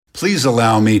Please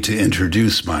allow me to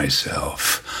introduce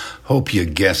myself. Hope you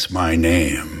guess my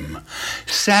name.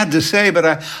 Sad to say,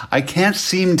 but I can't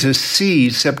seem to see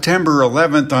September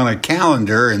 11th on a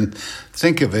calendar and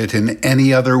think of it in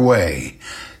any other way.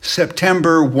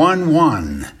 September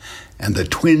 1/1, and the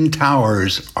Twin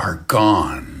Towers are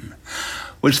gone.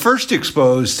 Was first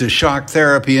exposed to shock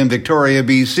therapy in Victoria,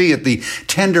 BC at the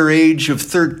tender age of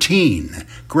 13,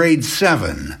 grade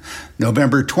 7,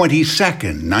 November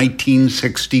 22nd,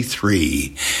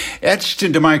 1963. Etched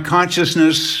into my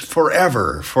consciousness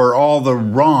forever for all the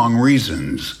wrong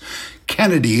reasons.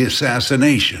 Kennedy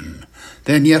assassination.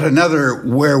 Then yet another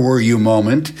where were you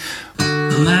moment.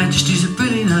 Her Majesty's a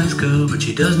pretty nice girl, but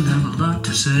she doesn't have a lot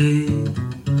to say.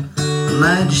 Her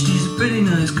Majesty's a pretty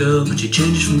nice girl, but she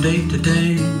changes from day to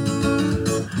day.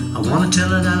 I wanna tell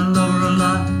her that I love her a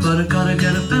lot, but I gotta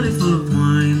get a belly full of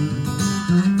wine.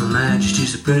 Her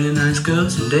Majesty's a pretty nice girl,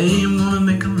 someday I'm gonna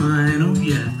make her mine, oh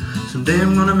yeah, someday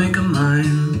I'm gonna make her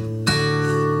mine.